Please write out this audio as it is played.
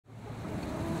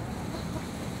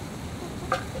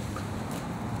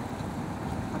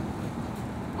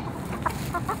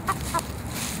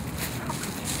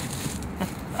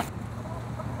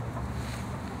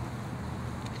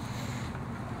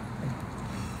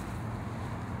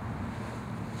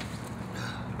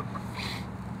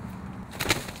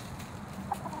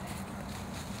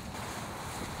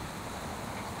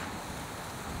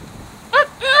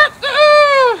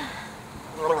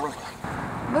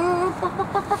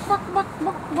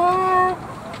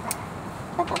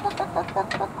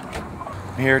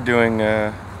here doing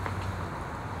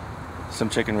some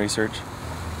chicken research.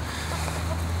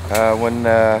 When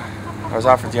I was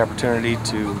offered the opportunity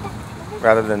to,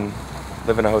 rather than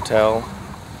live in a hotel,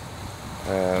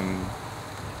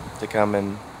 to come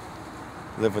and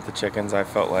live with the chickens, I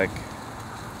felt like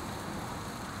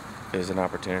it was an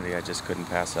opportunity I just couldn't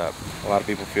pass up. A lot of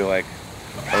people feel like,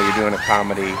 oh, you're doing a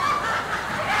comedy,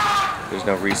 there's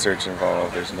no research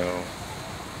involved, there's no,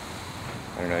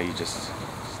 I don't know, you just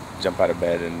jump out of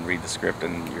bed and read the script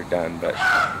and you're done. But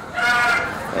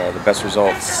the best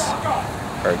results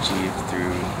are achieved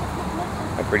through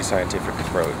a pretty scientific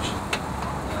approach.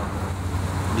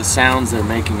 The sounds they're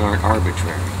making aren't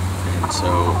arbitrary, and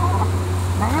so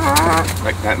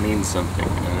like that means something. You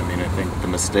know what I mean? I think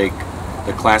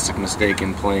the classic mistake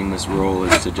in playing this role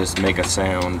is to just make a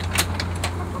sound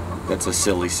that's a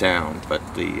silly sound. But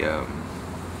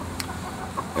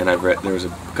and I've read, there was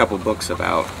a couple books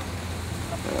about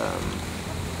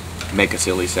make a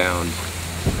silly sound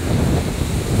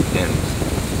and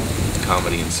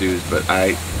comedy ensues, but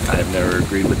I've never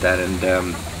agreed with that,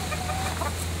 and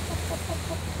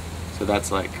so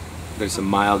that's like, there's some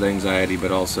mild anxiety,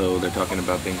 but also they're talking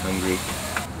about being hungry.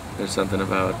 There's something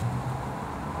about,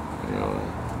 you know,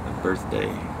 a birthday.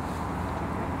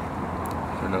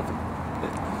 I don't know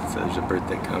if there's a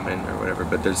birthday coming or whatever,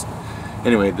 but there's,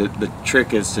 anyway, the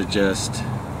trick is to just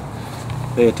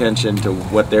pay attention to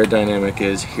what their dynamic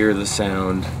is, hear the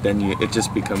sound, then it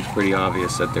just becomes pretty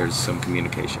obvious that there's some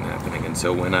communication happening. And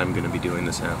so when I'm going to be doing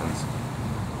the sounds,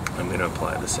 I'm going to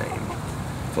apply the same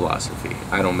philosophy.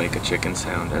 I don't make a chicken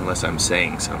sound unless I'm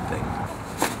saying something.